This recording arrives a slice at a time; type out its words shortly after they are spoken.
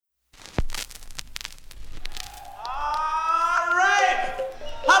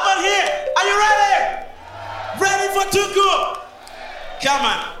Yeah,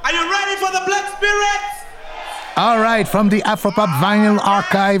 man. Are you ready for the Black Spirits? All right, from the Afropop Vinyl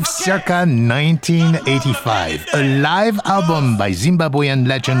Archive circa 1985, a live album by Zimbabwean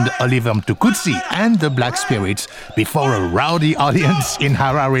legend Oliver Mtukudzi and the Black Spirits before a rowdy audience in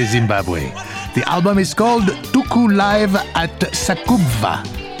Harare, Zimbabwe. The album is called Tuku Live at Sakubva,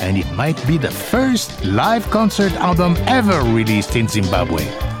 and it might be the first live concert album ever released in Zimbabwe.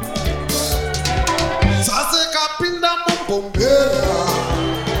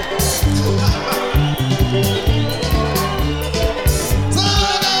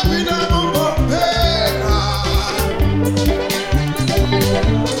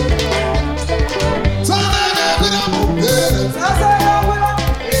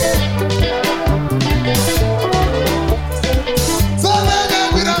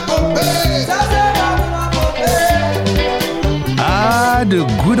 The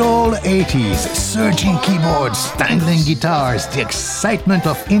good old 80s, surging keyboards, tangling guitars, the excitement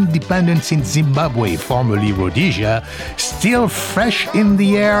of independence in Zimbabwe, formerly Rhodesia, still fresh in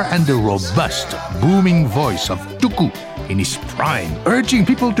the air, and the robust, booming voice of Tuku in his prime, urging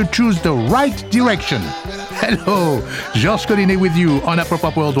people to choose the right direction. Hello, Georges Collinet with you on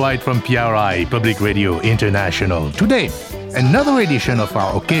Afropop Worldwide from PRI, Public Radio International. Today, another edition of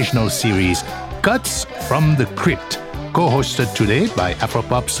our occasional series, Cuts from the Crypt, co-hosted today by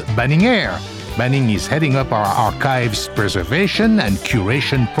Afropop's Banning Eyre. Banning is heading up our archives preservation and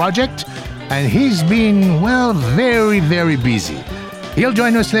curation project, and he's been, well, very, very busy. He'll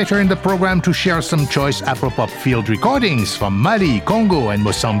join us later in the program to share some choice Afropop field recordings from Mali, Congo, and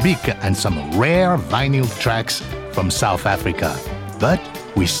Mozambique, and some rare vinyl tracks from South Africa. But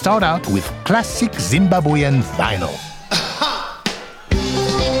we start out with classic Zimbabwean vinyl.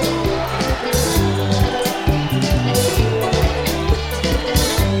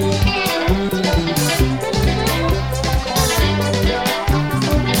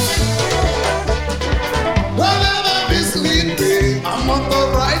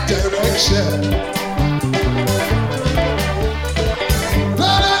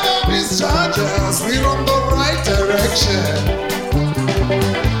 Whatever misjudges, we're on the right direction.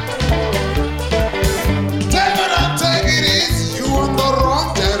 Take it up, take it easy, you on the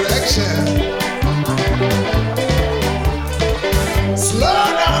wrong direction. Slow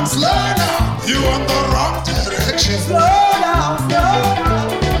down, you on the wrong direction. Slow down,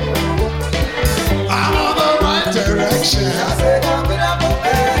 I'm on the right direction.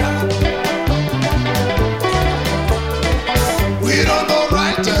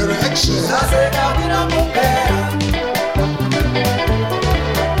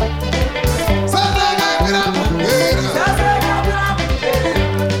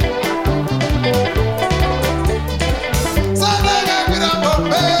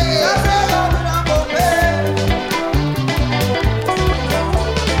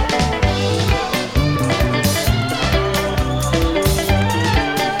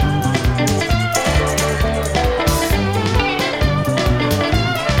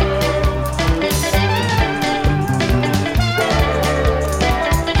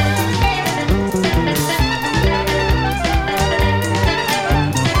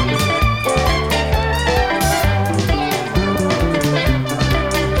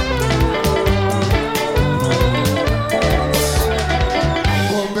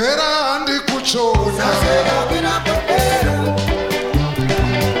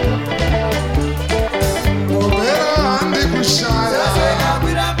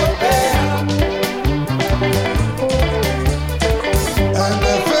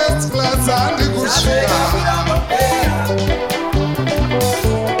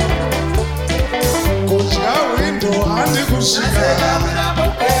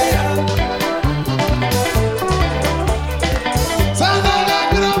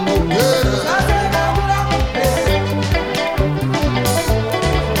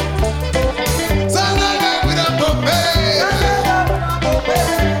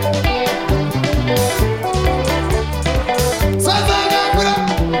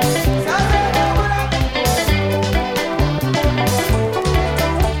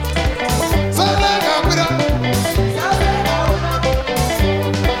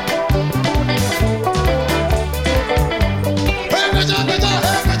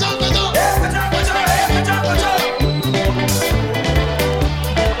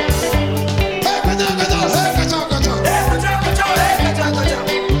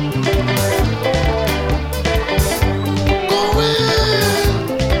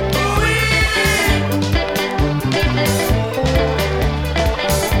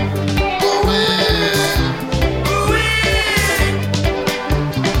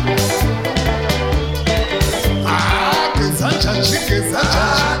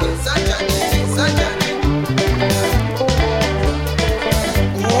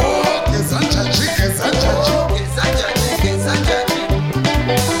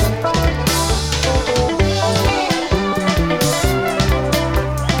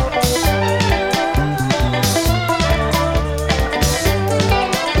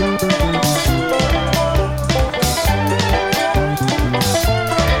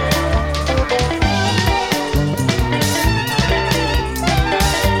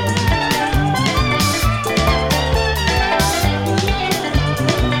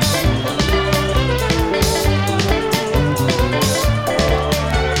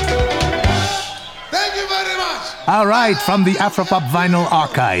 All right, from the Afropop Vinyl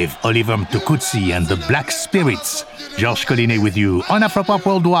Archive, Oliver Mtukudzi and the Black Spirits. Georges Collinet with you on Afropop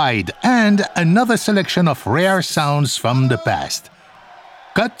Worldwide, and another selection of rare sounds from the past.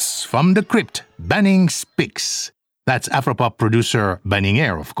 Cuts from the Crypt, Banning's Picks. That's Afropop producer Banning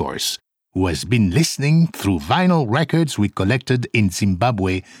Eyre, of course, who has been listening through vinyl records we collected in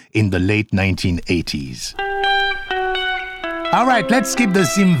Zimbabwe in the late 1980s. All right, let's keep the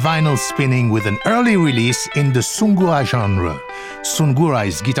Zim vinyl spinning with an early release in the Sungura genre. Sungura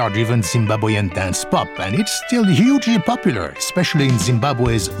is guitar-driven Zimbabwean dance pop, and it's still hugely popular, especially in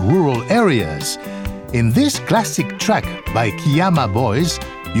Zimbabwe's rural areas. In this classic track by Kiyama Boys,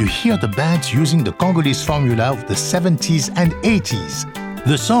 you hear the band using the Congolese formula of the 70s and 80s.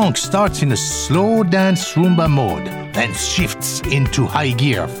 The song starts in a slow dance rumba mode, then shifts into high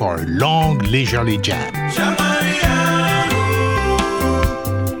gear for a long, leisurely jam.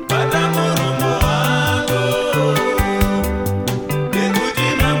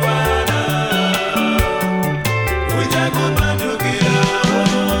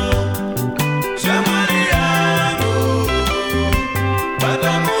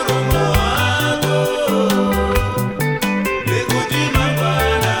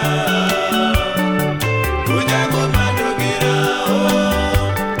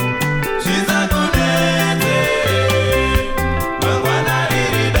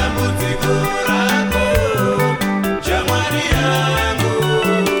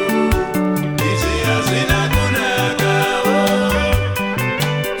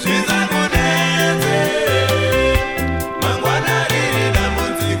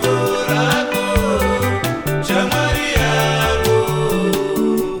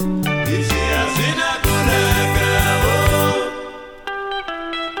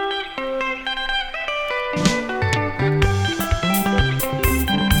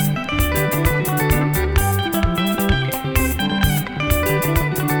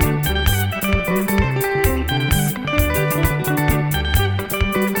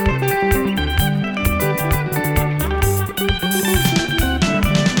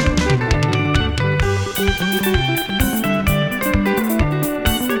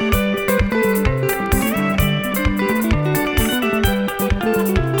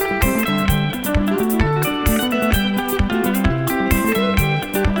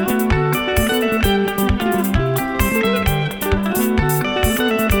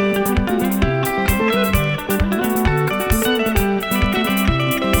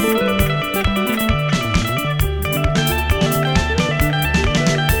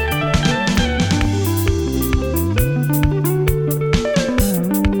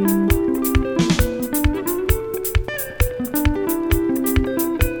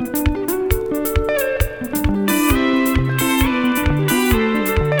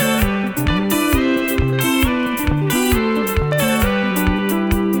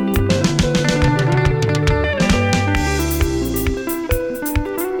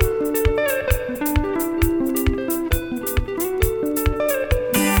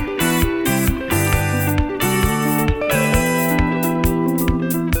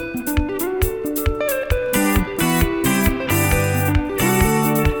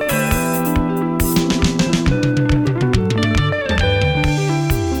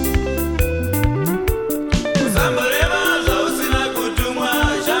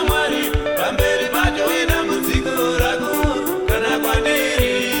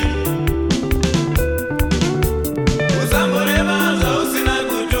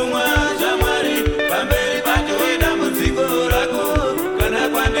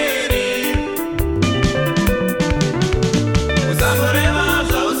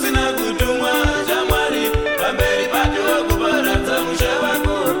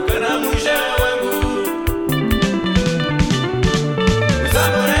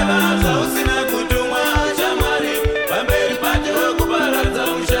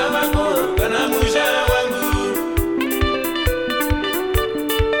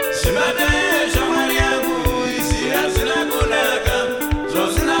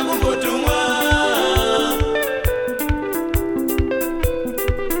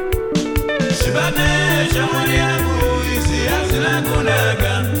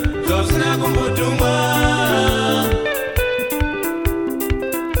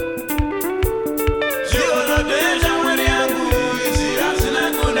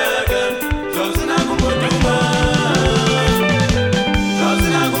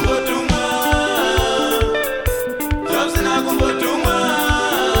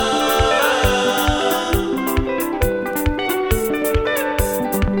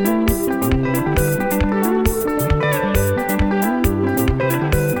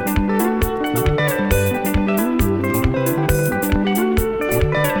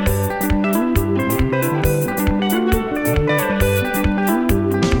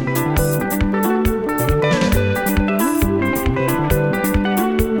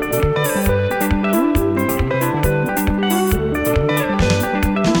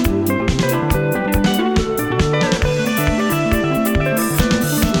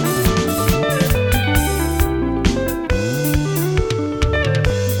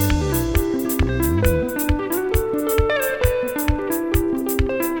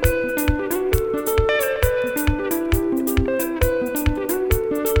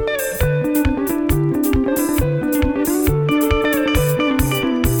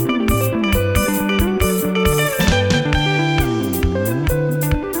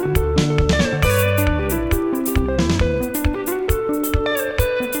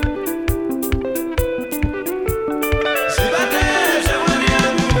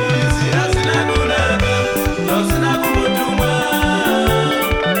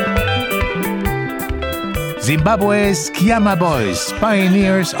 Zimbabwe's Kiama Boys,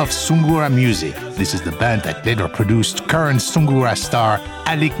 pioneers of Sungura music. This is the band that later produced current Sungura star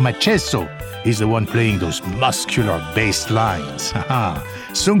Alik Macheso. He's the one playing those muscular bass lines.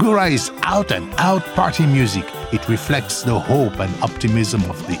 Sungura is out-and-out party music. It reflects the hope and optimism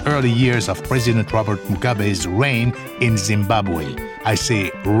of the early years of President Robert Mugabe's reign in Zimbabwe. I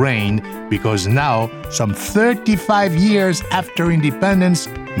say reign because now, some 35 years after independence,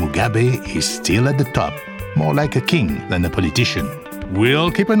 Mugabe is still at the top, more like a king than a politician. We'll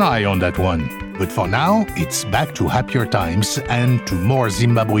keep an eye on that one. But for now, it's back to happier times and to more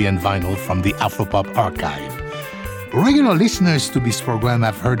Zimbabwean vinyl from the Afropop archive. Regular listeners to this program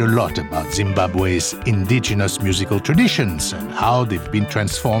have heard a lot about Zimbabwe's indigenous musical traditions and how they've been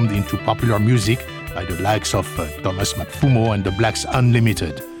transformed into popular music by the likes of Thomas Matfumo and the Blacks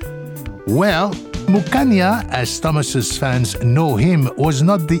Unlimited. Well, Mukanya, as Thomas's fans know him, was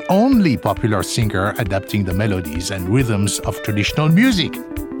not the only popular singer adapting the melodies and rhythms of traditional music.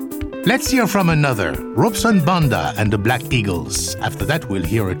 Let's hear from another, Robson Banda and the Black Eagles. After that, we'll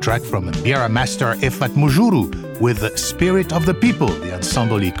hear a track from Biara master Efat Mujuru with Spirit of the People, the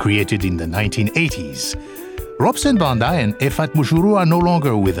ensemble he created in the 1980s. Robson Banda and Efat Mujuru are no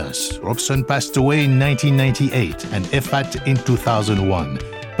longer with us. Robson passed away in 1998 and Efat in 2001.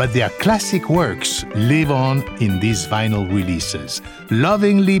 But their classic works live on in these vinyl releases,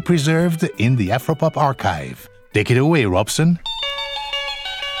 lovingly preserved in the Afropop archive. Take it away, Robson.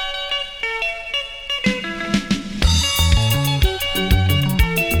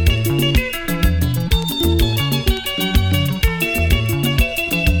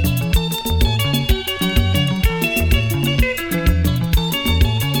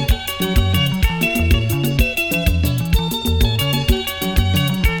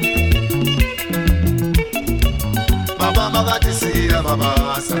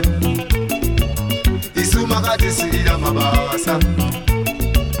 Mabasa Isuma gatisira mabasa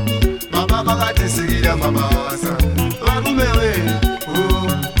Baba gatisira mabasa Barumewe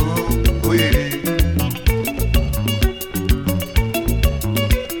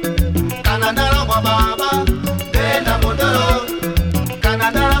Kanadara kwa baba Denda modoro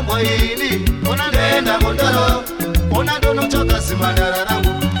Kanadara kwa hili Ona denda modoro Ona dono choka simandara rangu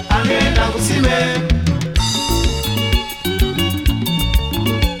Agenda kusime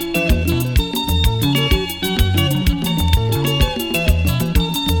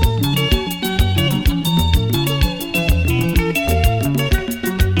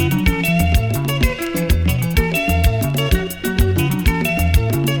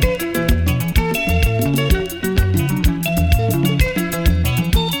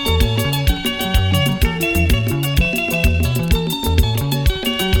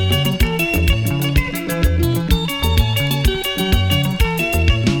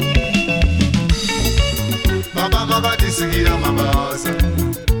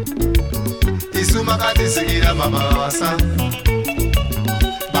mabasa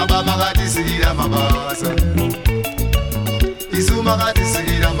Baba magati sigira mabasa Isu magati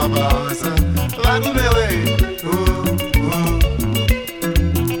sigira mabasa Barumewe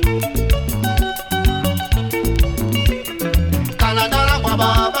Kanadara kwa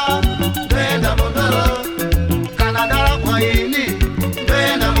baba Denda mondoro Kanadara kwa ini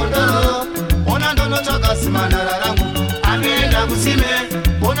Denda mondoro Ona ndono chaka simandara rangu Amenda kusime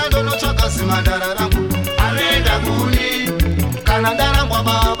Ona ndono chaka simandara rangu Kanadara kwa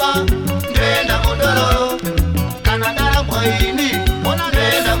baba, ndenda modoro Kanadara kwa ini, ona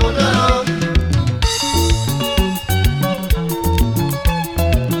ndenda modoro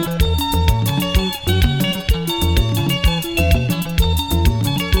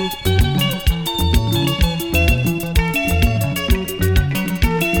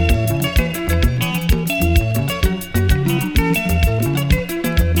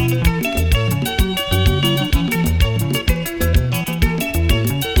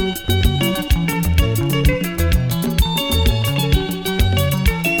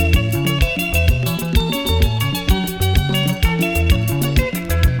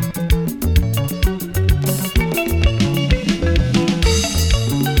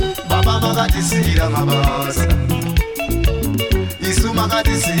mabasa Isu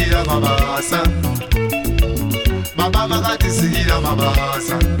magatisira mabasa Baba magatisira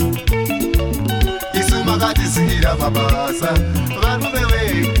mabasa Isu magatisira mabasa Barumewe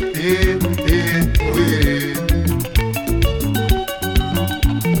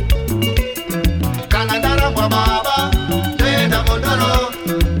Kanadara kwa baba Denda mondoro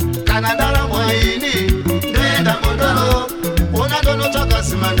Kanadara kwa ini Denda mondoro Ona dono chaka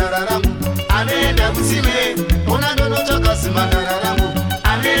simandara rangu Anenda kusime, ona dono chaka simandara rangu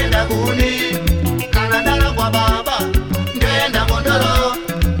Anenda kuni, Kanadara kwa baba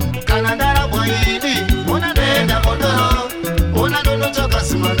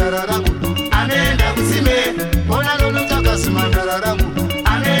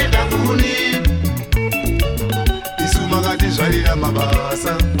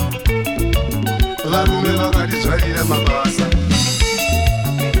mabasa varume vakatizvarira mabasa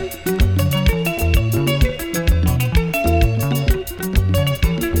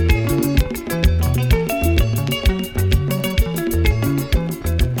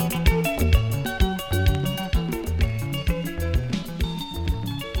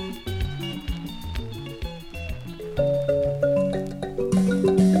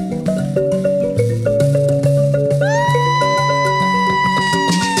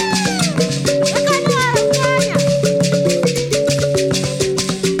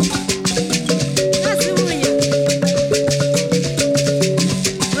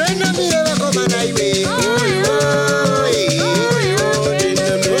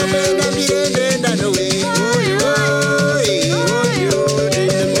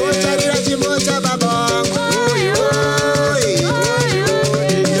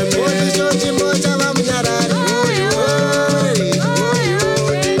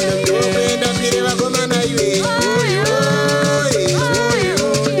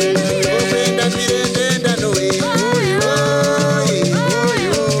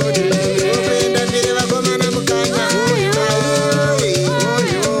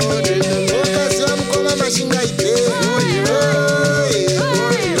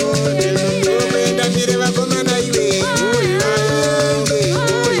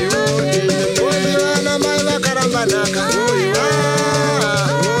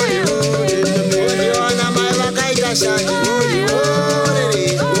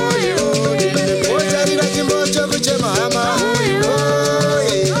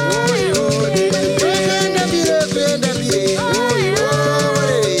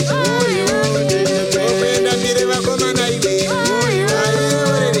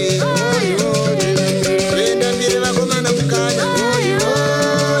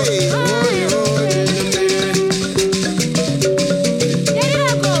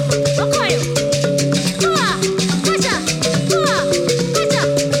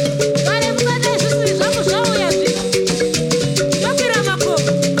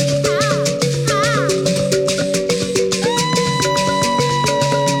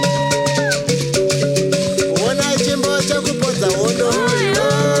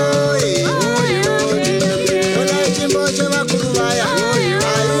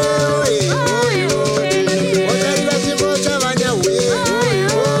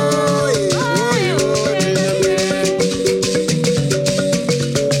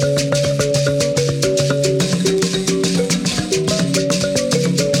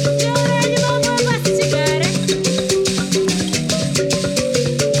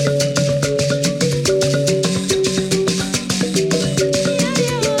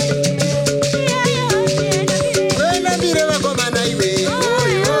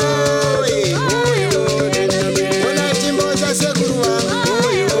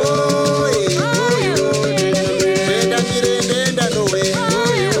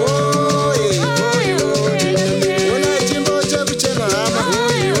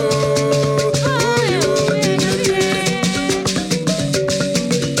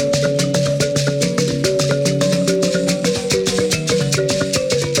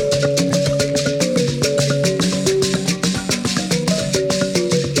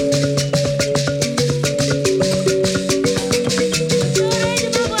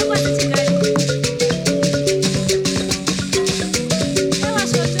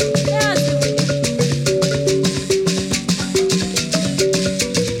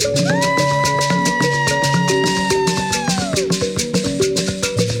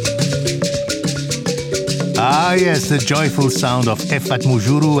Ah yes, the joyful sound of Efat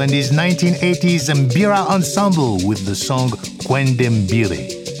Mujuru and his 1980s Mbira ensemble with the song Kwende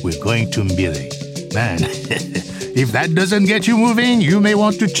Mbire. We're going to Mbire. Man, if that doesn't get you moving, you may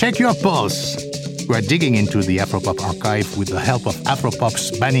want to check your pulse. We're digging into the Afropop archive with the help of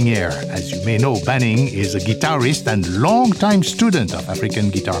Afropop's Banning Eyre. As you may know, Banning is a guitarist and longtime student of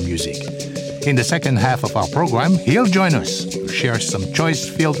African guitar music. In the second half of our program, he'll join us to share some choice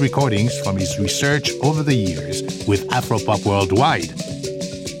field recordings from his research over the years with Afropop Worldwide.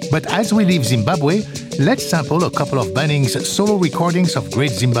 But as we leave Zimbabwe, let's sample a couple of Banning's solo recordings of great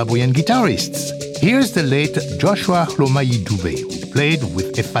Zimbabwean guitarists. Here's the late Joshua Hlomayi Dube, who played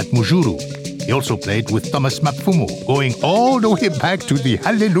with Efat Mujuru. He also played with Thomas Mapfumo, going all the way back to the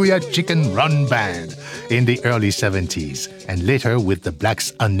Hallelujah Chicken Run Band in the early 70s, and later with the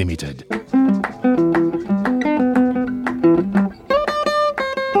Blacks Unlimited.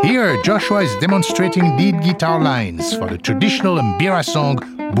 Here, Joshua is demonstrating lead guitar lines for the traditional Mbira song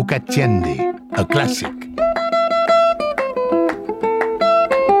Bukatiende, a classic.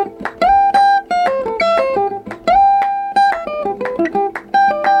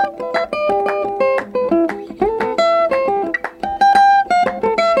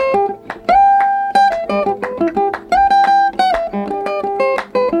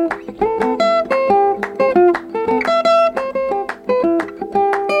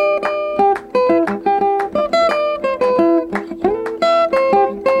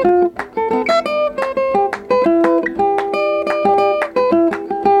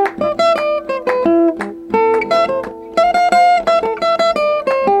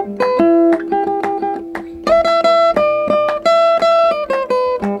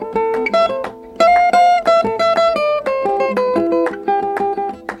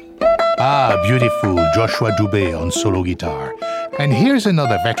 Joshua Dube on solo guitar. And here's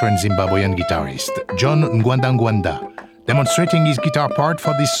another veteran Zimbabwean guitarist, John Ngwanda Ngwanda, demonstrating his guitar part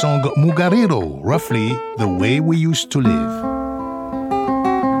for this song Mugariro, roughly the way we used to live.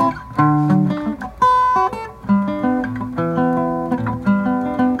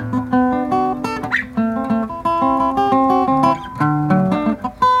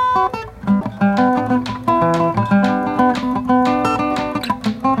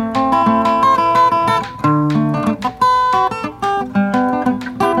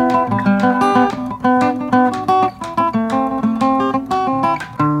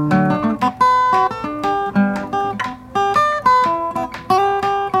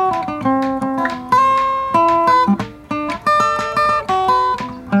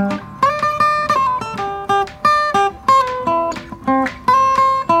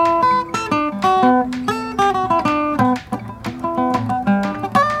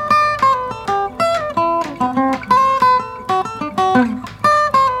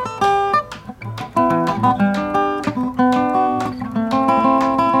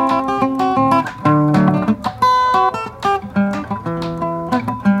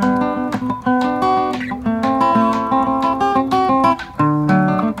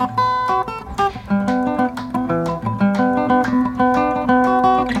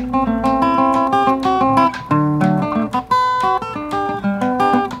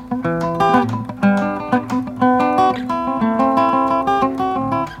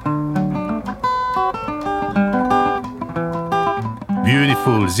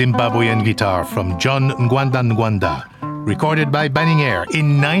 Beautiful Zimbabwean guitar from John Ngwanda Ngwanda, recorded by Banning Eyre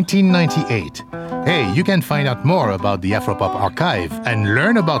in 1998. Hey, you can find out more about the Afropop archive and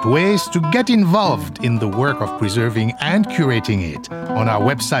learn about ways to get involved in the work of preserving and curating it on our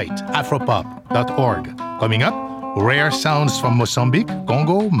website, afropop.org. Coming up, rare sounds from Mozambique,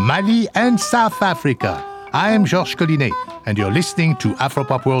 Congo, Mali, and South Africa. I am Georges Collinet, and you're listening to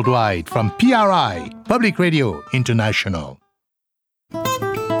Afropop Worldwide from PRI, Public Radio International.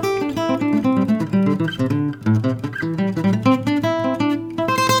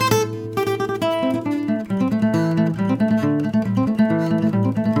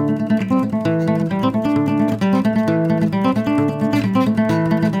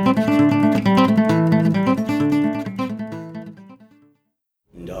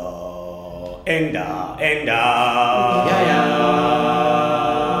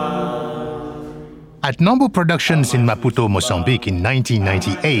 At Nambu Productions in Maputo, Mozambique in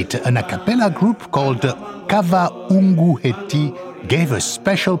 1998, an a cappella group called Kava Ungu Heti gave a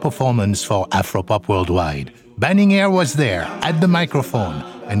special performance for Afropop Worldwide. Banning Eyre was there at the microphone,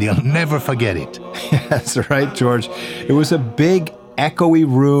 and he'll never forget it. That's right, George. It was a big, echoey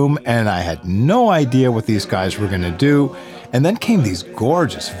room, and I had no idea what these guys were going to do. And then came these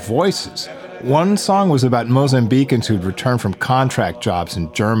gorgeous voices. One song was about Mozambicans who'd returned from contract jobs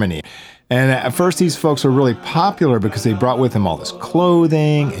in Germany. And at first, these folks were really popular because they brought with them all this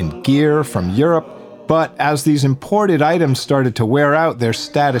clothing and gear from Europe. But as these imported items started to wear out, their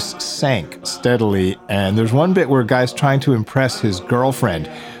status sank steadily. And there's one bit where a guy's trying to impress his girlfriend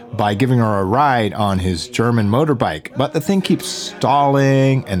by giving her a ride on his German motorbike. But the thing keeps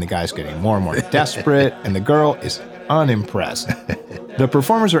stalling, and the guy's getting more and more desperate, and the girl is unimpressed. The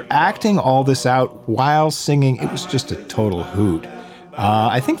performers are acting all this out while singing. It was just a total hoot.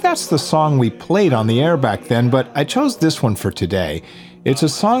 I think that's the song we played on the air back then, but I chose this one for today. It's a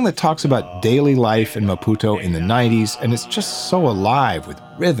song that talks about daily life in Maputo in the 90s, and it's just so alive with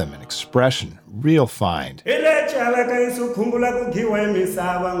rhythm and expression. Real find.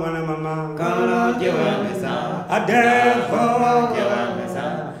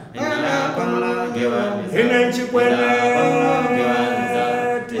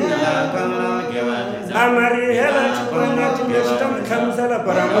 Amari hela chukwana tingeshita mkamsala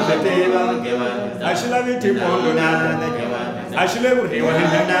paramoteva ashila vitipondona ashile kuriwa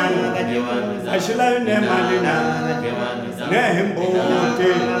hinana ashila nemalina nehimbote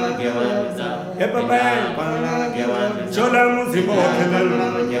epapa chola muzimbo kelelo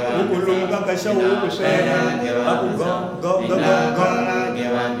ukulunga kasha ukusera go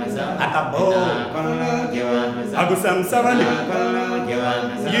akabo agusamsavani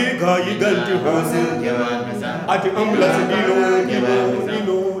yiga yiganti hosi ati ambulance dilo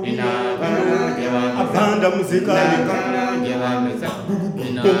apanda muzikali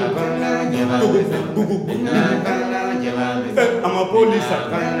ama polisa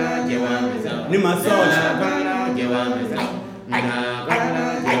ni masoja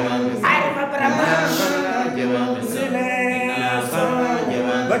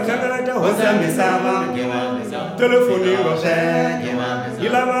bakagata hosa misaba telefoni roche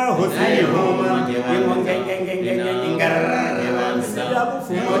ilaba hosi homa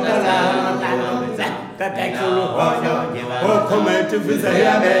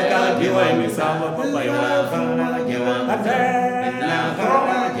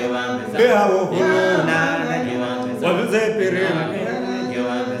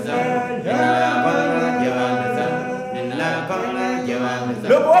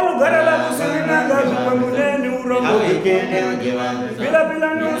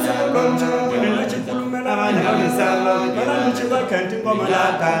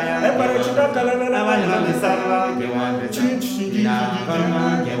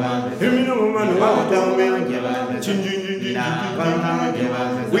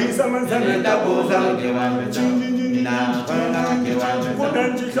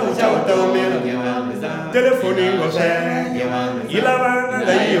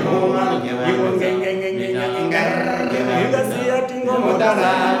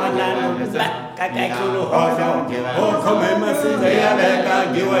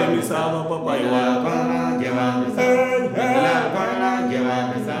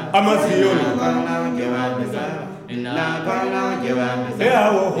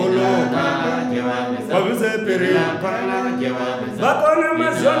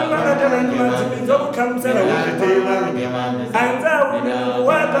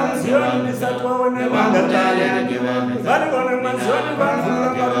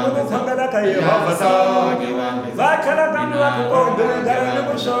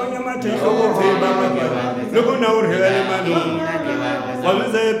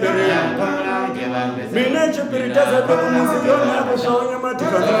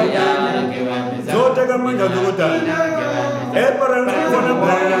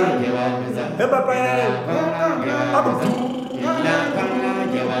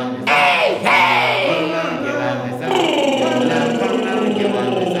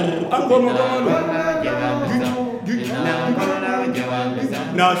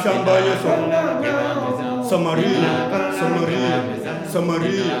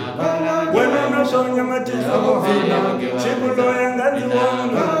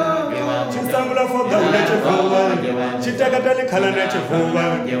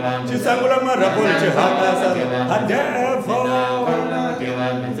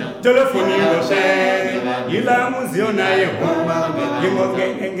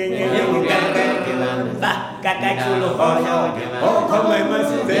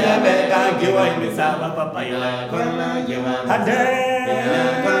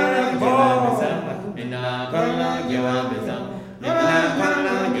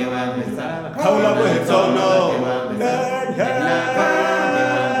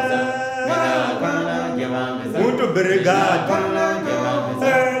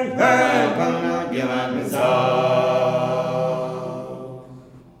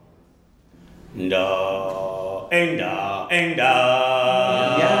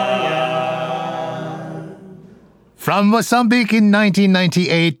From Mozambique in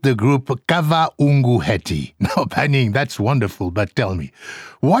 1998, the group Kava Ungu Heti. Now, Panning, that's wonderful, but tell me,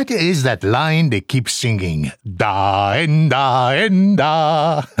 what is that line they keep singing? Da and da and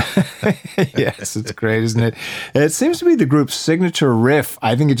da. Yes, it's great, isn't it? It seems to be the group's signature riff.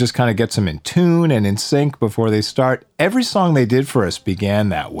 I think it just kind of gets them in tune and in sync before they start. Every song they did for us began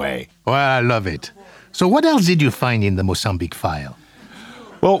that way. Well, I love it. So what else did you find in the Mozambique file?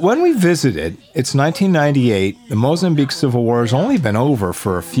 Well, when we visited, it's 1998, the Mozambique Civil War has only been over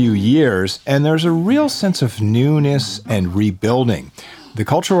for a few years, and there's a real sense of newness and rebuilding. The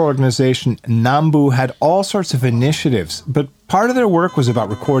cultural organization Nambu had all sorts of initiatives, but part of their work was about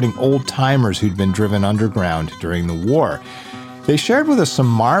recording old-timers who'd been driven underground during the war. They shared with us some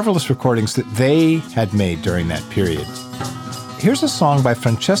marvelous recordings that they had made during that period. Here's a song by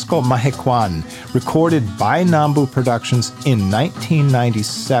Francesco Mahekwan, recorded by Nambu Productions in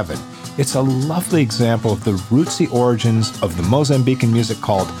 1997. It's a lovely example of the rootsy origins of the Mozambican music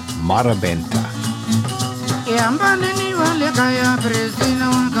called Marabenta.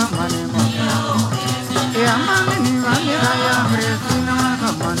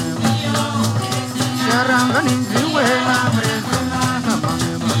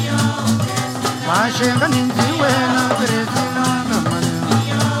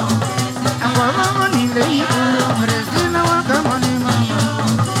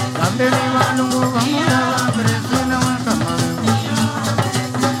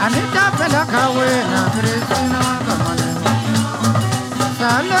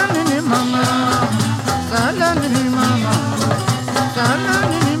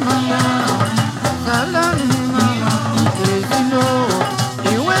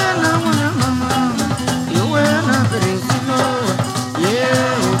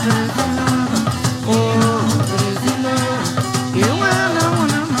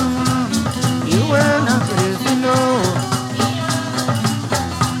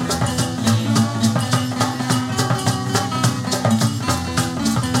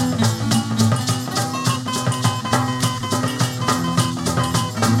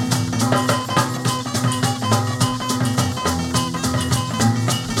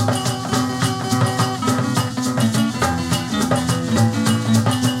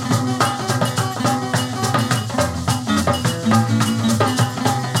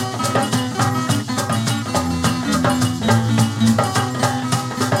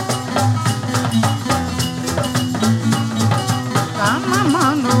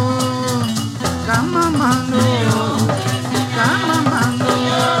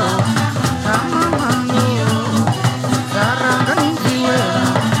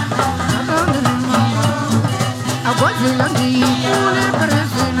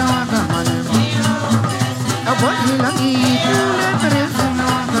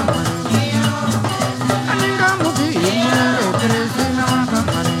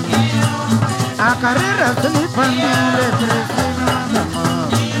 pandile Cristina Dama.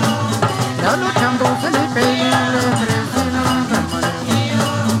 Yalo chambo se le peile Cristina Dama.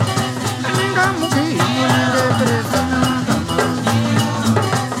 Ninga mugi mule Cristina Dama.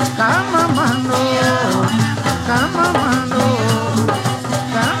 Kama mano, kama mano,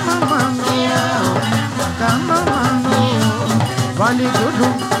 kama mano, kama mano. Vali gudu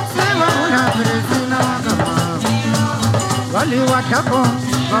sewa una Cristina Dama. Vali watapo,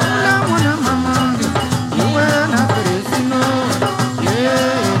 vaula muna mama. You and a Cristina,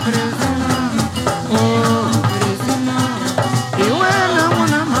 yeah, Cristina, oh, Cristina. You and a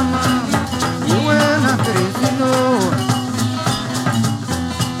muna mama, you and a Cristina.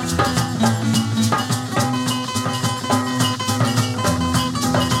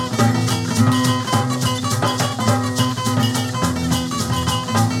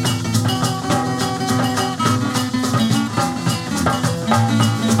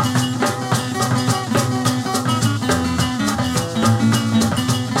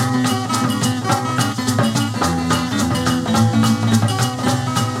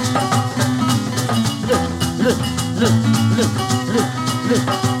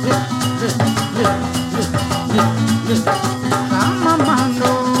 Kama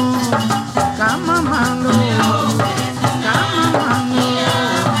mano, kama mano, kama mano.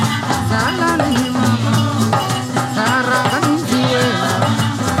 Salani mama, saragani jiwela,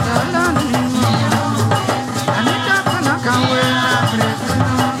 salani mama. Anita kana kawela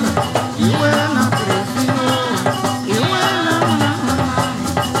Cristina, iwela Cristina, iwela mama.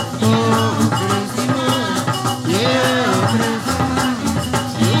 Oh Cristina, yeah Cristina,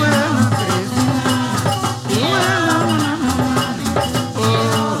 iwela Cristina, iwela mama.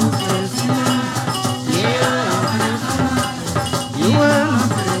 Oh Cristina, yeah Cristina, iwela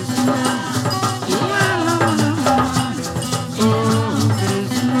Cristina, iwela mama. Oh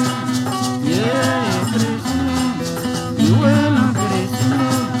Cristina, yeah Cristina, iwela Cristina,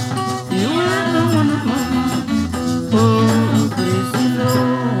 iwela mama. Oh Cristina.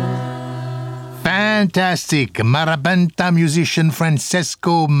 Fantastic. Marabanta musician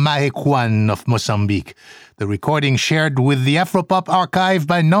Francesco Maequan of Mozambique. The recording shared with the Afropop archive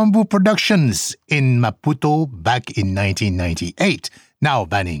by Nambu Productions in Maputo back in 1998. Now,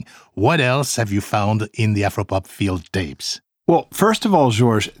 Banning, what else have you found in the Afropop field tapes? Well, first of all,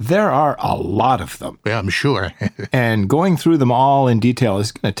 George, there are a lot of them. Yeah, I'm sure. And going through them all in detail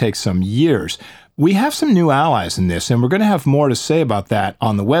is going to take some years. We have some new allies in this, and we're going to have more to say about that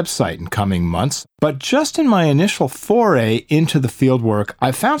on the website in coming months. But just in my initial foray into the fieldwork,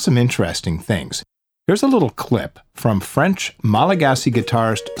 I found some interesting things. Here's a little clip from French Malagasy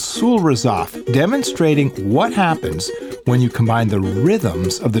guitarist Soul Razaf demonstrating what happens when you combine the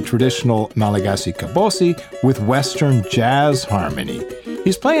rhythms of the traditional Malagasy kabosi with Western jazz harmony.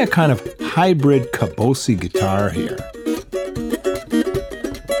 He's playing a kind of hybrid kabosi guitar here.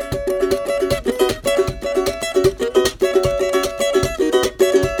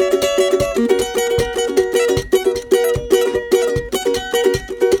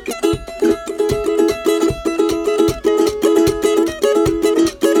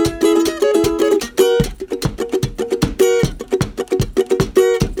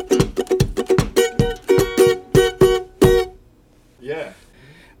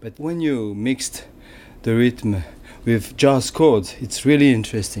 But when you mixed the rhythm with jazz chords, it's really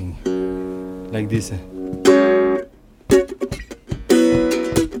interesting. Like this.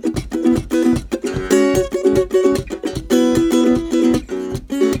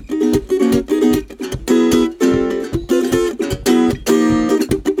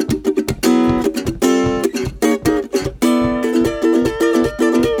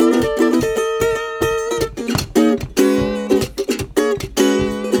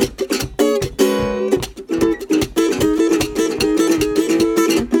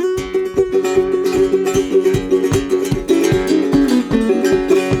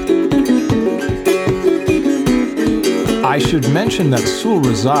 I should mention that Soul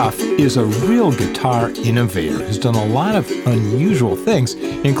Razaf is a real guitar innovator who's done a lot of unusual things,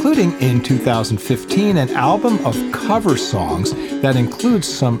 including in 2015 an album of cover songs that includes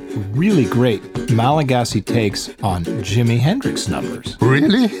some really great Malagasy takes on Jimi Hendrix numbers.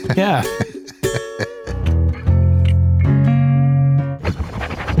 Really? Yeah.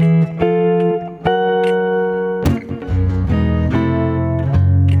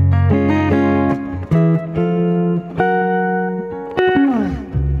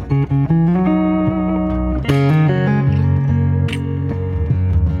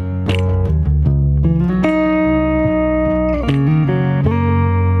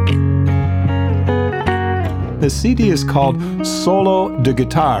 The CD is called Solo de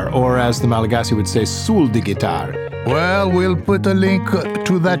Guitar, or as the Malagasy would say, Sul de Guitar. Well, we'll put a link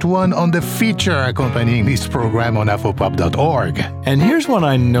to that one on the feature accompanying this program on afropop.org. And here's one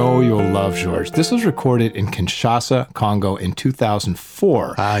I know you'll love, George. This was recorded in Kinshasa, Congo in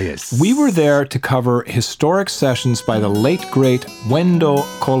 2004. Ah, yes. We were there to cover historic sessions by the late, great Wendo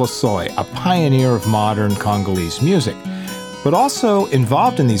Kolosoi, a pioneer of modern Congolese music. But also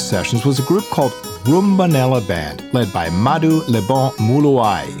involved in these sessions was a group called Rumbanella Band, led by Madu Lebon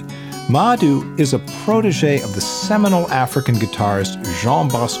Muluai. Madu is a protege of the seminal African guitarist Jean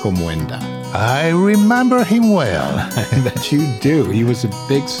Bosco Mwenda. I remember him well. I bet you do. He was a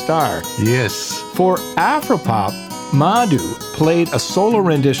big star. Yes. For Afropop, Madu played a solo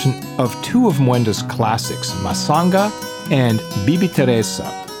rendition of two of Mwenda's classics, Masanga and Bibi Teresa.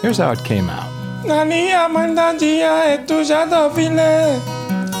 Here's how it came out. Nani amanda njia etu jadovile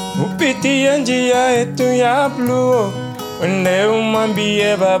Upiti njia etu ya bluo Wende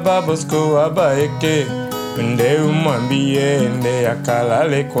umambie baba Bosco abaeke Wende umambie ende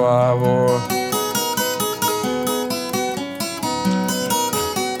akalale kwabo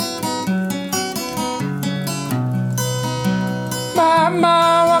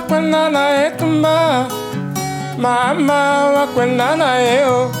Mama wakwenda na etumba Mama wakwenda na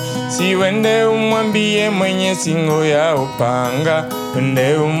eo Si wende umwambie mwenye singo ya upanga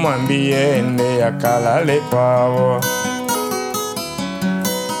Wende umwambie ende akalale kwabo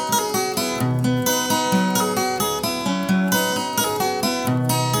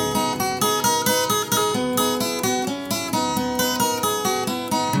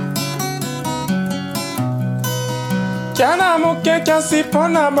Kiana muke kia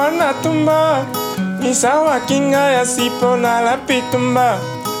sipona bana tumba Misawa kinga ya sipona la pitumba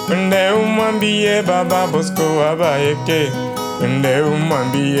Wende umwambie baba Bosco abaeke Wende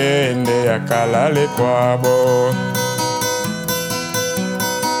umwambie ende akalale kwabo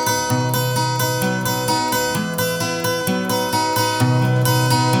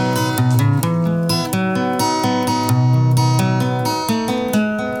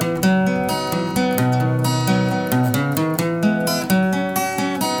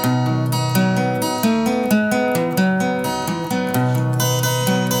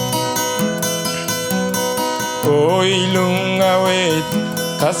Ilunga wetu,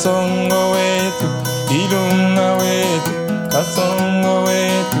 kasongo wetu, ilunga wetu, kasongo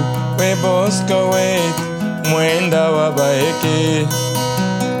wetu, we Bosco wetu, Mwenda wabaeke.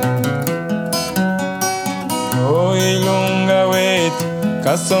 Oh ilunga wetu,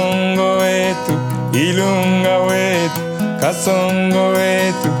 kasongo wetu, ilunga wetu, kasongo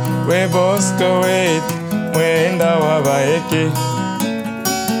wetu, we Bosco wetu, Mwenda wabaeke.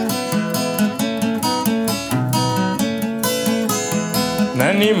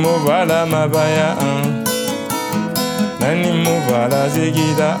 Nani muvala mabaya Nani muvala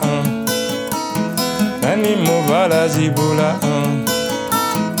zigida Nani muvala zibula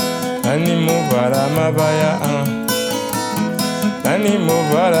Nani muvala mabaya Nani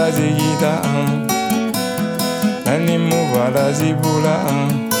muvala zigida Nani muvala zibula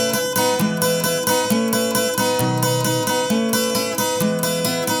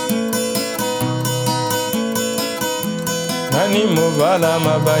Nani muvala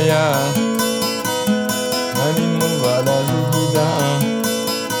mabaya Nani muvala zigida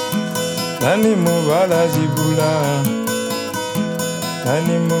Nani muvala zibula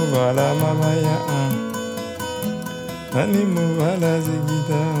Nani muvala mabaya Nani muvala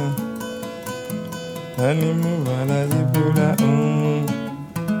zigida Nani muvala zibula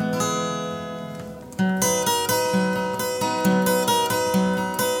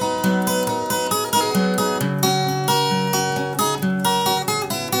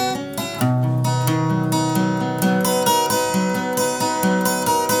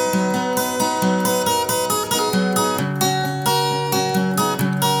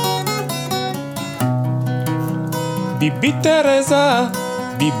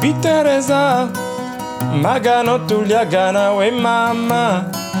Bibi Teresa Magano tuliagana we mama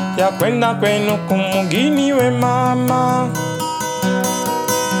Ya kwenda kwenu kumugini we mama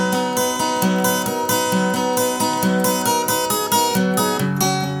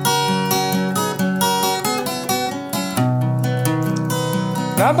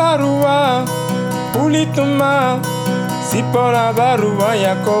Na barua ulituma Sipona barua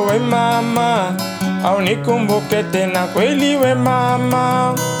yako we mama Au nikumbuke tena kweli we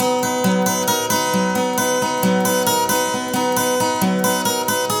mama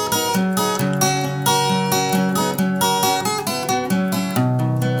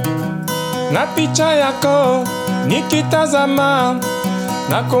Na picha yako nikitazama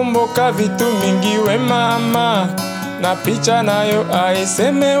nakumbuka vitu mingi we mama, na picha nayo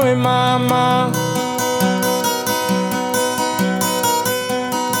aiseme we mama.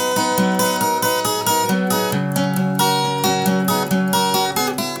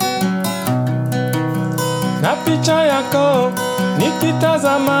 Na picha yako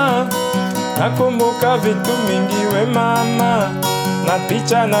nikitazama, nakumbuka vitu mingi we mama, na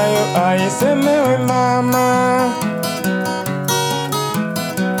picha nayo aiseme we mama.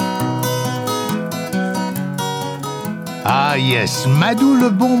 Ah yes, Madou le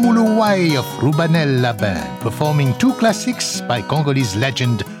Bon Moulouaï of Roubanel Band, performing two classics by Congolese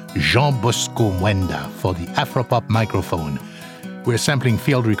legend Jean Bosco Mwenda for the Afropop microphone. We're sampling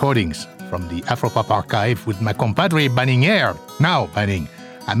field recordings from the Afropop archive with my compadre Banning Air. Now, Banning,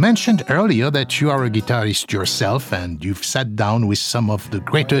 I mentioned earlier that you are a guitarist yourself and you've sat down with some of the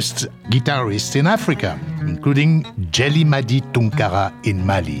greatest guitarists in Africa, including Djeli Madi Tounkara in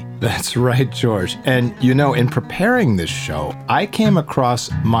Mali. That's right, George. And you know, in preparing this show, I came across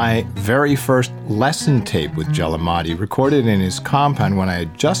my very first lesson tape with Djeli Madi, recorded in his compound when I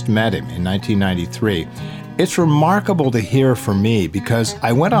had just met him in 1993. It's remarkable to hear for me because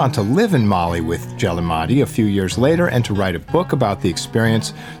I went on to live in Mali with Djeli Madi a few years later and to write a book about the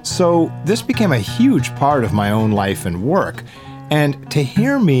experience, so this became a huge part of my own life and work. And to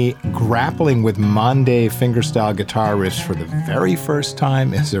hear me grappling with Mande fingerstyle guitar riffs for the very first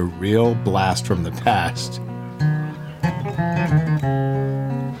time is a real blast from the past.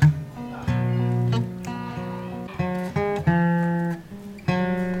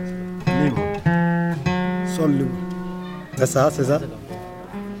 C'est ça, c'est ça.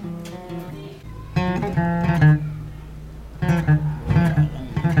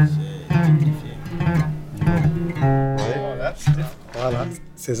 Voilà,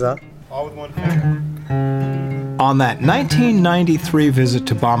 c'est ça. All with one finger. On that 1993 visit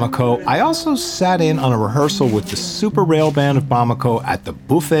to Bamako, I also sat in on a rehearsal with the Super Rail Band of Bamako at the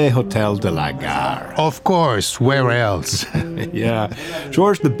Buffet Hotel de la Gare. Of course, where else? Yeah.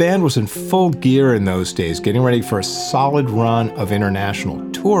 George, the band was in full gear in those days, getting ready for a solid run of international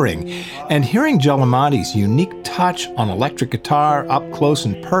touring. And hearing Djeli Madi's unique touch on electric guitar up close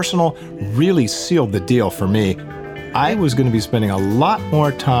and personal really sealed the deal for me. I was going to be spending a lot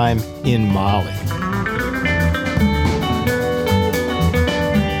more time in Mali.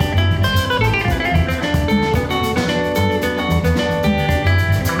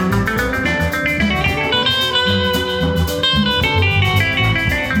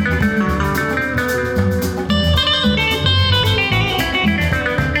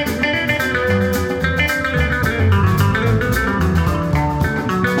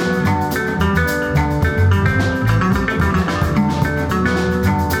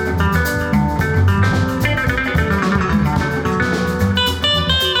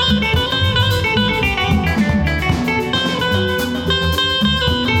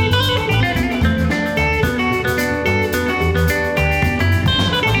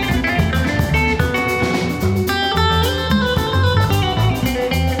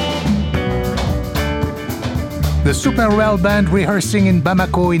 The Super Rail Band rehearsing in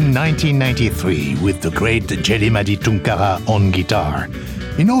Bamako in 1993 with the great Djeli Madi Tounkara on guitar.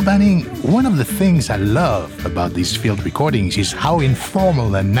 You know, Banning, one of the things I love about these field recordings is how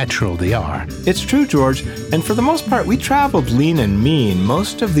informal and natural they are. It's true, George, and for the most part, we traveled lean and mean.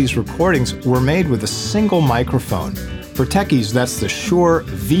 Most of these recordings were made with a single microphone. For techies, that's the Shure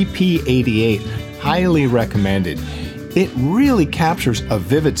VP88, highly recommended. It really captures a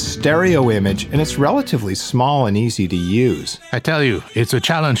vivid stereo image, and it's relatively small and easy to use. I tell you, it's a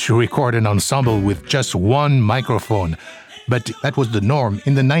challenge to record an ensemble with just one microphone. But that was the norm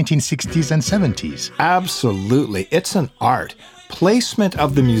in the 1960s and 70s. Absolutely. It's an art. Placement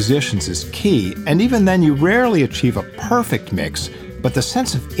of the musicians is key, and even then you rarely achieve a perfect mix, but the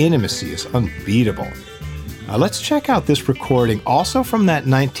sense of intimacy is unbeatable. Let's check out this recording, also from that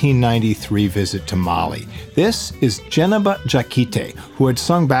 1993 visit to Mali. This is Djeneba Diakité, who had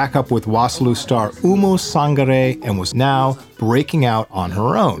sung backup with Wassoulou star Oumou Sangaré and was now breaking out on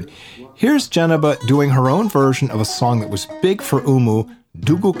her own. Here's Djeneba doing her own version of a song that was big for Oumou,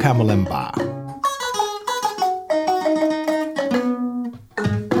 Dougou Kamalemba.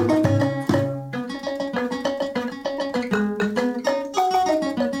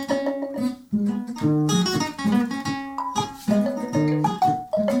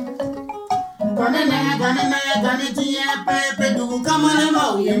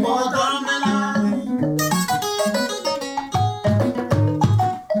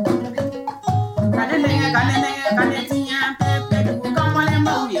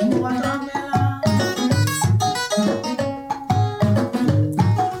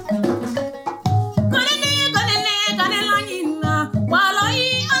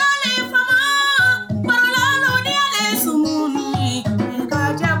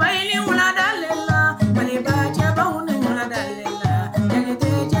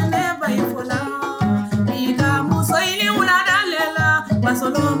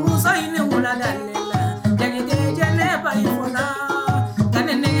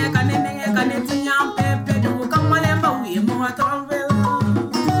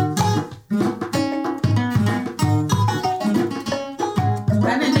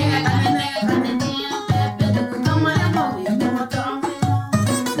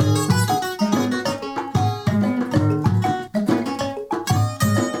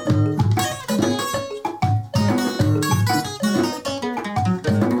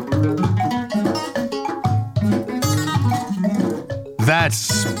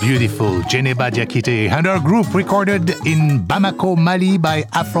 That's beautiful. Djeneba Diakité and her group recorded in Bamako, Mali by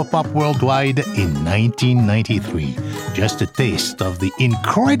Afropop Worldwide in 1993. Just a taste of the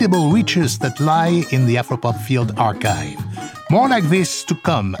incredible riches that lie in the Afropop Field archive. More like this to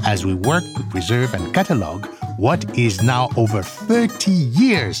come as we work to preserve and catalog what is now over 30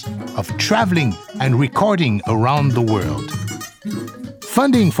 years of traveling and recording around the world.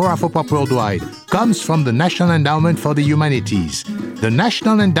 Funding for Afropop Worldwide comes from the National Endowment for the Humanities, the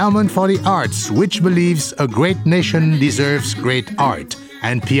National Endowment for the Arts, which believes a great nation deserves great art,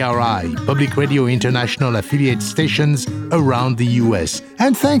 and PRI, Public Radio International affiliate stations around the US.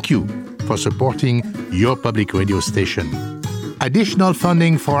 And thank you for supporting your public radio station. Additional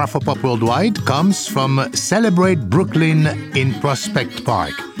funding for Afropop Worldwide comes from Celebrate Brooklyn in Prospect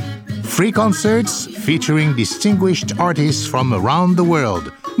Park. Free concerts featuring distinguished artists from around the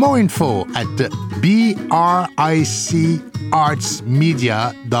world. More info at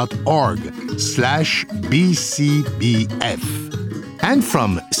bricartsmedia.org/BCBF. And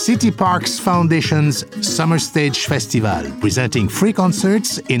from City Parks Foundation's Summer Stage Festival, presenting free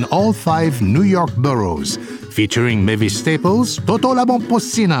concerts in all 5 New York boroughs, featuring Mavis Staples, Toto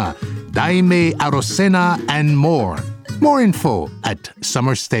Labomposina, Daime Arosena, and more. More info at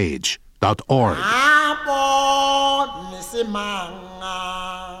summerstage.org.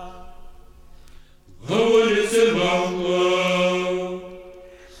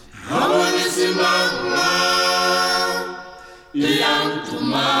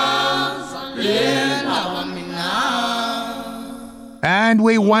 And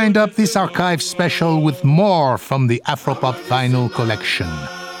we wind up this archive special with more from the Afropop vinyl collection.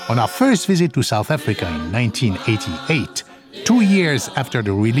 On our first visit to South Africa in 1988, 2 years after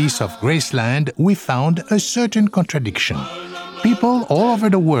the release of Graceland, we found a certain contradiction. People all over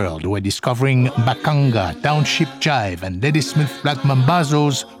the world were discovering Bakanga, Township Jive, and Ladysmith Black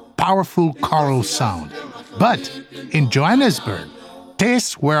Mambazo's powerful choral sound. But in Johannesburg,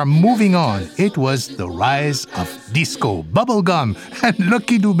 tastes were moving on. It was the rise of disco, bubblegum, and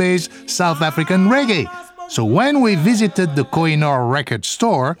Lucky Dube's South African reggae. So when we visited the Koh-i-Noor record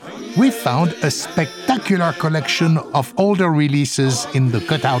store, we found a spectacular collection of older releases in the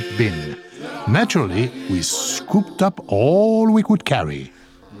cutout bin. Naturally, we scooped up all we could carry.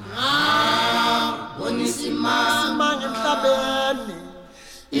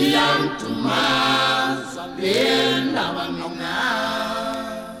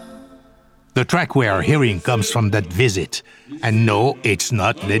 The track we are hearing comes from that visit. And no, it's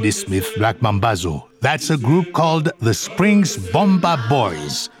not Ladysmith Black Mambazo. That's a group called the Springs Bomba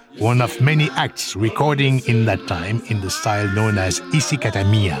Boys, one of many acts recording in that time in the style known as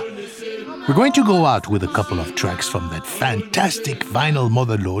Isikatamia. We're going to go out with a couple of tracks from that fantastic vinyl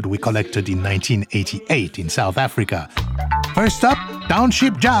motherlode we collected in 1988 in South Africa. First up,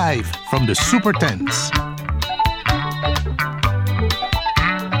 Township Jive from the Super Tents.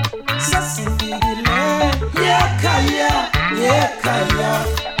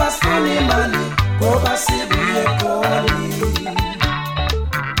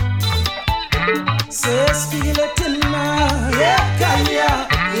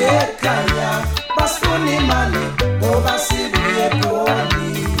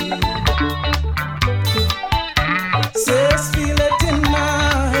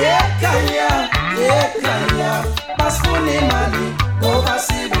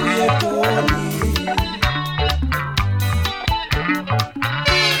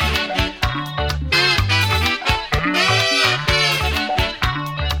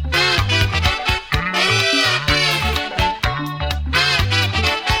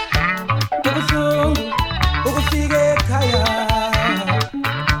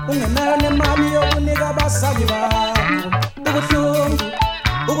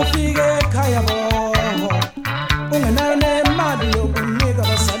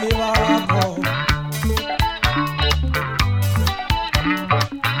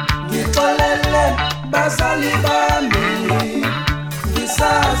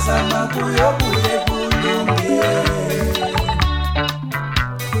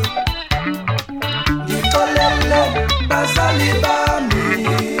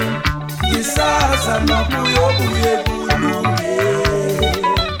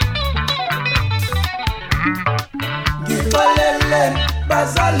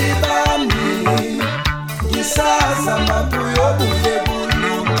 bazali bami ngisazama kuyobuye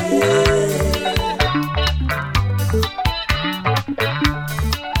kulunge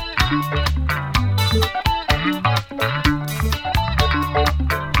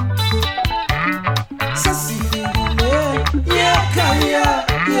sasifikile yekhaya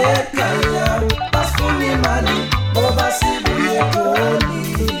bafuna imali ngoba sibuye Goli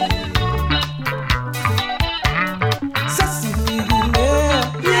sasifikile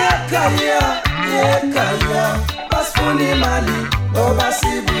yekhaya basifuna imali ngoba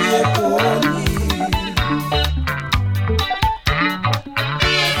sibuye Goli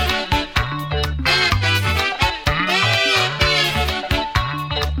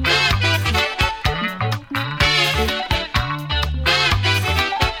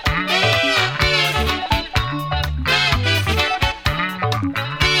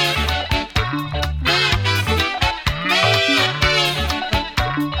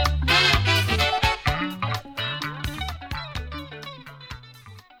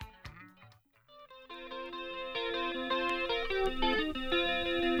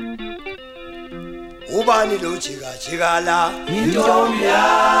Ubani lo jika la intombi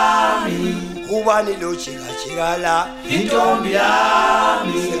yami ubani lo jika la intombi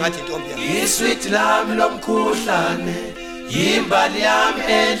yami singathi intombi yami isweet lami lomkhuhlane yimbali yami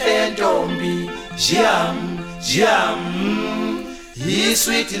enhle ntombi jam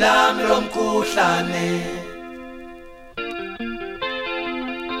isweet lami lomkhuhlane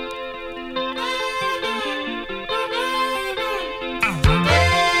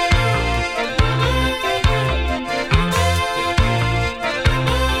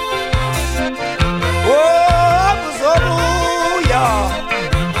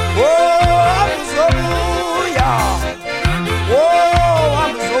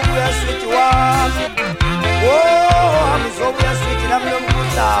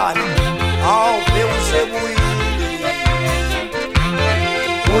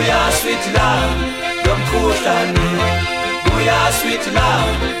Sweet love, lomkhuhlane buya sweet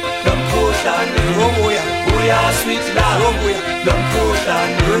love, lomkhuhlane buya sweet love,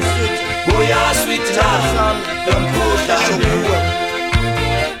 lomkhuhlane buya sweet love, lomkhuhlane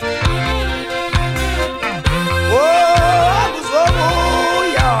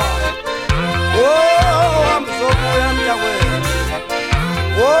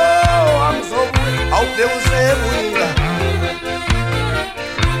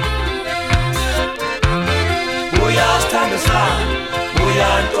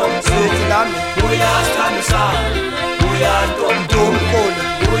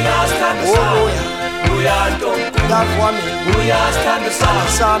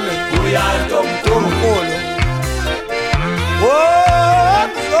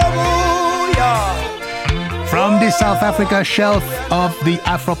From the South Africa shelf of the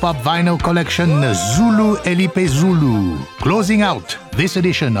Afropop vinyl collection, Zulu Elipe Zulu. Closing out this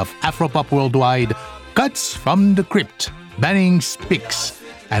edition of Afropop Worldwide, Cuts from the Crypt, Banning's Picks.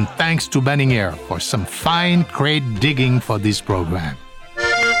 And thanks to Banning Air for some fine crate digging for this program.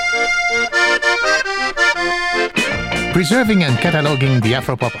 Preserving and cataloging the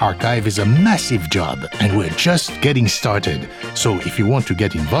Afropop archive is a massive job, and we're just getting started. So if you want to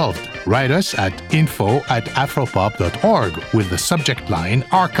get involved, write us at info@afropop.org with the subject line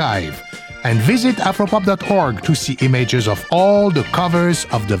Archive. And visit afropop.org to see images of all the covers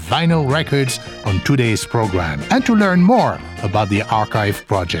of the vinyl records on today's program and to learn more about the Archive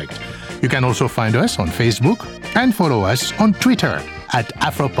project. You can also find us on Facebook and follow us on Twitter at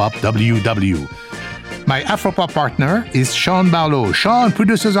AfropopWW. My Afropop partner is Sean Barlow. Sean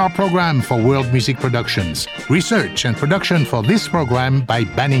produces our program for World Music Productions. Research and production for this program by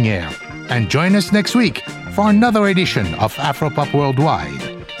Banning Air. And join us next week for another edition of Afropop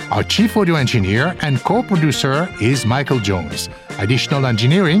Worldwide. Our chief audio engineer and co-producer is Michael Jones. Additional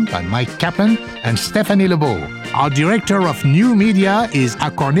engineering by Mike Kaplan and Stephanie Lebeau. Our director of new media is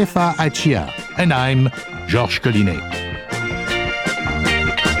Akornefa Achia. And I'm Georges Collinet.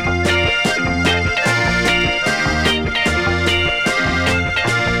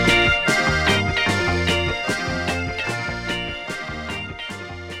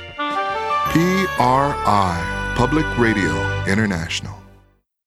 PRI, Public Radio International.